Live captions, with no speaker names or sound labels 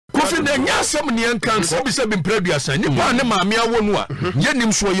na nya asem ne enkan se bi se bi mpraduasa ni pa ne maame awonu a ye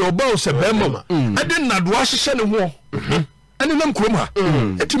nim so ye oba o se bema ade nado ahye ne ho ene nam krom ha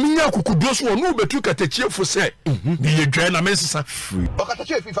etimi nya akukudo so no betu katachiefo se bi ye dwan na mensesa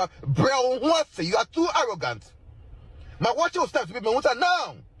Okatakye Afrifa bro what say you are too arrogant my watch your steps be me want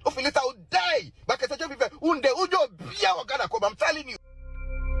now of it will die but Okatakye Afrifa unde ujo bia ogana ko I'm telling you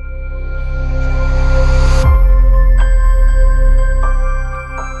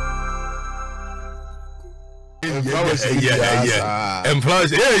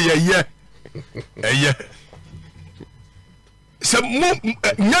yeah. So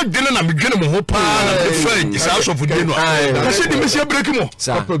nya dwene na medwene mo ho pa na defend is house of dwene no say di mesia break mo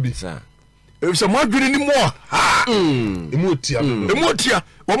papa bi sa so mo dwene ni mo ha emotia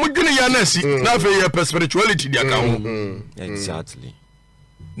wo mo dwene ya na si na fe ya spirituality dia ka ho exactly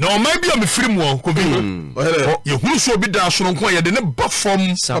no maybe am free mo ko bi ye hu so bi da so nko ye de ne ba form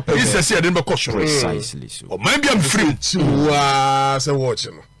is say ye de be ko so precisely so o maybe am free wa say watch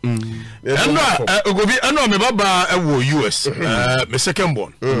no ogobi eno me baba ewo US me second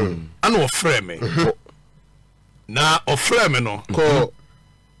born ana ofre me na ofre me no ko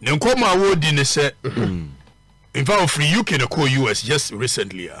ne nkoma awodi ne se in fact free UK na ko US just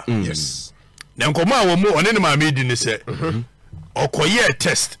recently yes ne nkoma awo mo one ne ma me di ne se okoye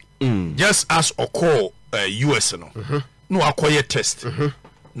test just as oko US no no akoye test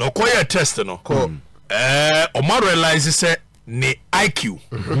no okoye test no ko o ma realize se ne IQ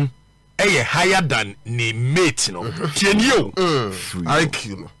eye higher than ne mate no tienio IQ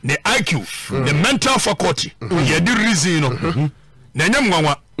no ne IQ the mental faculty ye the reason no na nyam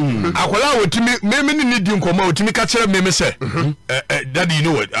nwanwa akola wotimi meme ni di nkoma wotimi ka kire meme se daddy you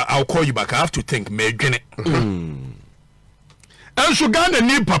know what I'll call you back I have to think me dwene enso Ghana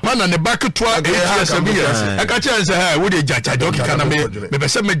ni papa na ne back to 8 years aka kire se ha wo de jaja doki kana me be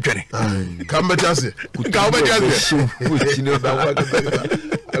se me dwene kan be jase ka wo be jase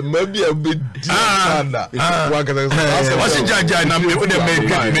maybe a bit sana what's jaja na me me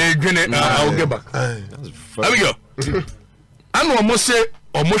dwene I'll get back there we go and almost say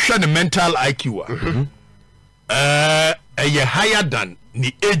almost the mental IQ a higher than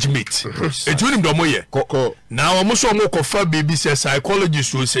the age mate it will do moye now almost kofa baby say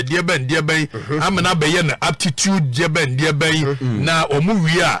psychologist will say dear ben I'm na be na aptitude dear ben na omu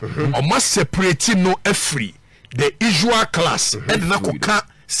wi a almost separate no free the usual class and na koka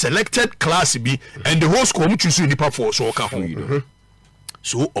selected class be and the whole school mu choose nipa for so ka ho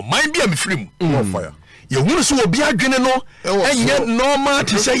so o mind be am free mu fire ye hunu so obi adwene no enye normal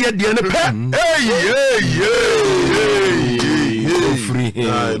to say ye de ne pe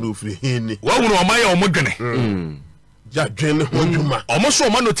no free hini wa hunu o maye o modwene ya dwene ho dwuma o mo so o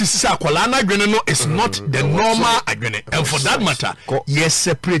ma notice say akola na adwene no is not the normal adwene and for that matter ye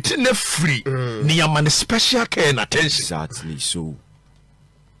separate ne free ni ya man special care and attention exactly so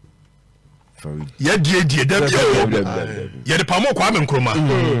ye die da bia ye de pamo kwa menkroma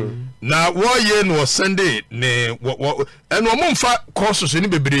na wo ye no Sunday ne eno mo mfa courses ni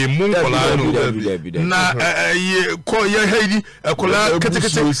bebre mu nkola no na ye ko ye haidi akola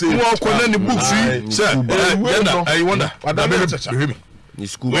ketekete wo akola ne books yi say I wonder ni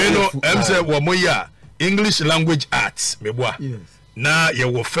school we no em say wo mo ya English language arts meboa na ye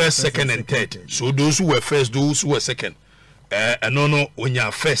wo first second and third so those who were first those who were second no when you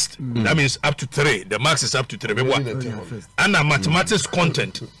are first that means up to 3 the max is up to 3 and mathematics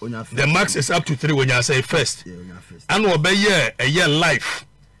content the max is up to 3 when you say first and obey a year life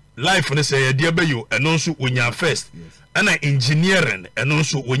and say dear be you and also when you are first and engineering and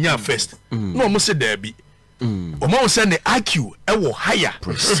also when you are first no almost say there be Omo send the IQ ewo higher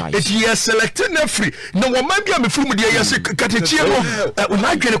it is selected na free no wo ma bia me free mu de ya se katechie no o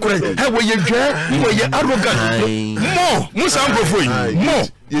na dwene kora he wo ye dwa wo ye arrogant mo musa nkofo yi mo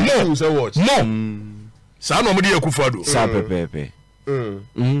sa no mo de yakufado sa pepepe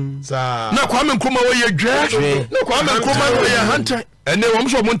sa na Kwame Nkrumah wo ye dwa na Kwame Nkrumah wo ye hunter ene wo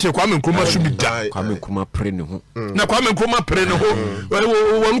mso mo nte Kwame Nkrumah so bi da Kwame Nkrumah pre ne ho na Kwame Nkrumah pre ne ho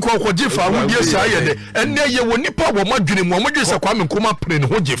wo nko ko jefa wo die sa ye de ene ye wo nipa wo madwene mo dwe sa Kwame Nkrumah pre ne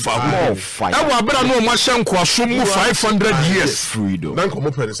ho jefa ho e wo abra no mo hye nko aso mu 500 years freedom na nko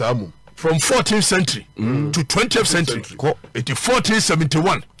mo pre sa mu from 14th century to 20th century it is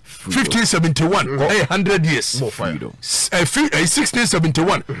 1471 1571 100 years more freedom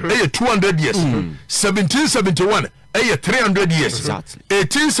 1671 200 years 1771 ɛyɛ 300 years. Exactly.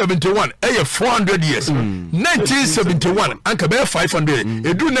 1871 ɛyɛ 400 years. 1971 anka bɛyɛ 500.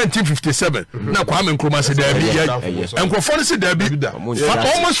 Edu 1957 na Kwame Nkrumah se dabi ya. Nkrofo no se dabi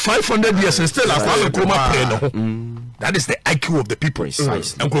almost 500 years and still Kwame Nkrumah pray no. That is the IQ of the people.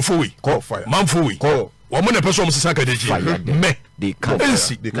 Nkrofo we. Manfo we. Woman a person sisa kadeji. Me. They can't.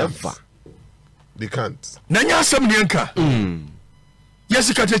 They can't. Nanya asem ni nka. Yes,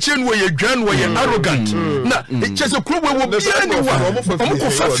 Katechen were grand, were arrogant. Na, just a crew will be anyone.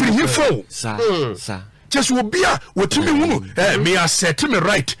 Just will be a what to me, may I set to me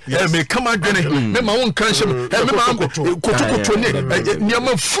right, may come out, may my own country, may my uncle, near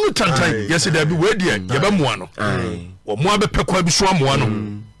my full time. Yes, there be ready, Yabamuano, or Moabe Pequab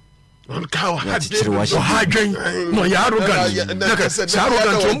Swamwano. On cow had hydrain, no arrogant,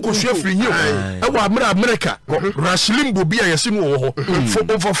 arrogant, Uncle Sheffrey, you, America, Rashlimbo be a Yasimo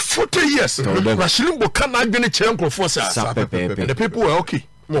for over 40 years. Rashlimbo cannot get a chunk of force. The people were okay.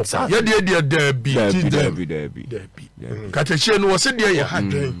 Yeah, Derby. Katechen was a dear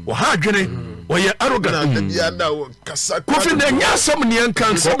hydrain, or you're arrogant. Coffin, then, yes, some young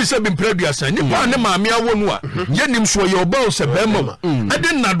can be previous, and you want them, Mamma, Yenim, so your boss a bemo. I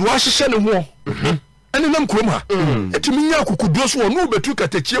did not wash any more. And then Kroma. Et to me, could do so, no, but took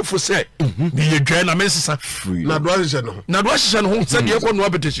at a cheer for say, the Jana Messa free. Not wash and home said, you have no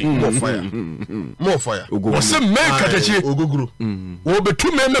appetition. More fire. Was some man cut a cheer, Ogugru. Or be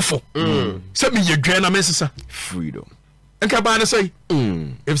 2 men for. Send me your Jana Messa freedom. And Cabana say,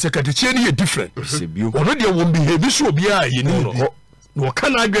 if the Catacheni are different, already won't behave this will be a, you know, no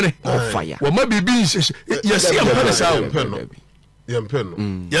can I get fire. Well, maybe beans, yes, I'm going to say.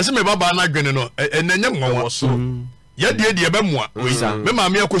 Yes, me baba na dwene no enenye nwo so ye de be moa me ma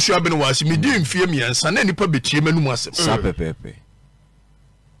me akosua be no wase me di mfie miensa na nipa betie manum asem sa pepepe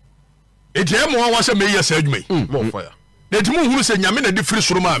eti e moa wase me yes adwumai mo fire de ti mo huru se nyame na di firi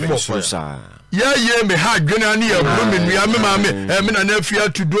soro ma me ye me ha dwene ani ya buru me nua me ma me me na afia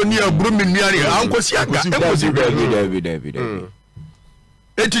tudo ni ya buru me nua re ankosi aga enkosi David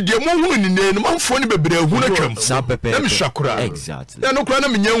eti de mo hunu ni ne no manfo ni bebre hunu atwam na me hwakura exactly na no kura na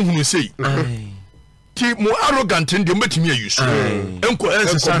me nya hunu sei ti mo arrogant ndi metimi ayusu enko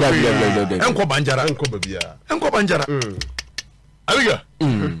ensesa enko banjara enko banjara abiga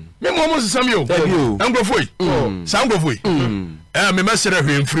me mo mo sesam yo enko foi sango foi me mesere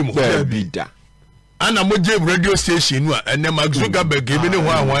hwe mfiri mo bida ana moje radio station nu a ene magzuga bege bi ne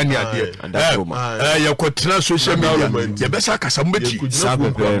ho ahwan ni ade ya kwotena social media ye besa kasa mbeti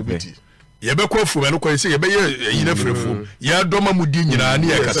ye be ko fu me no ko se ye be ye yina frefu ye doma mudi nyina ne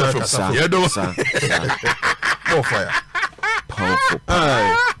ye kasa frefu ye doma oh fire powerful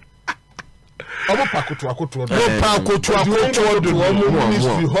obo pakoto akoto do mo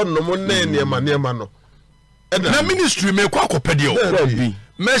ministry ho no mo ne ma no na ministry me kwa akopede o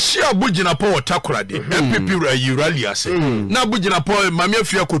Meshia Bujina Paul Takurade, MPP rally ase. Na Bujina Paul, Mamma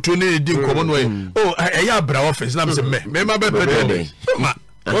Fia Cotone, Din Common. Oh, I bra office. Nam se me ma be pede. Ma.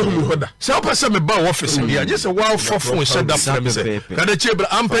 So person me ba office here. Just a while for phone shut up premise. Can the chebra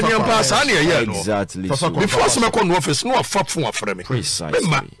ampany pass ani here no. Exactly. Before some come office no fap phone afre me. Precisely.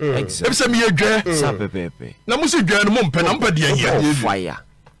 Exactly. Em se me adwa. Sa pepepe. Na musi dwa no mo mpe na mpa de here. Fire.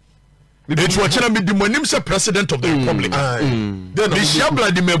 It was a medium say president of the republic. Then the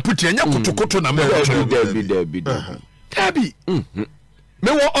Shabla de Memputi and Yakutukoto na Debbie.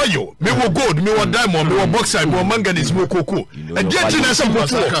 Me wa oil, me wa gold, me wa diamond, me wa bauxite, me wa manganese, me wa cocoa. And yet in some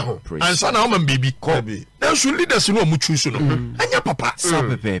water. And son of a baby. Now should lead us no much so. And your papa.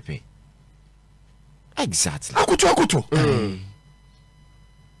 Sabe pepe. Exactly. Akuto.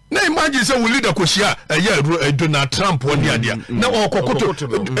 Na imagine say we leader koshia Donald Trump one dia na okokoto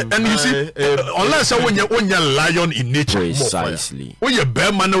and you see unless when you lion in nature precisely when you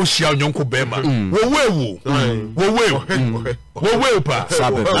bear man na shia nyonko bear man wo pa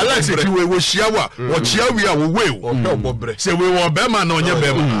Alex if we shia wa chia we wo say we wo bear man na onye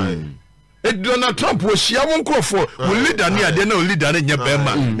bear man Donald Trump was shia won crofo we leader ni ade na leader na nya bear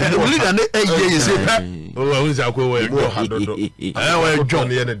man leader na eye say oh, who's that? Where John?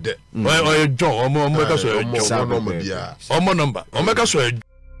 Where John? Omeka so John. Omo number. Omeka so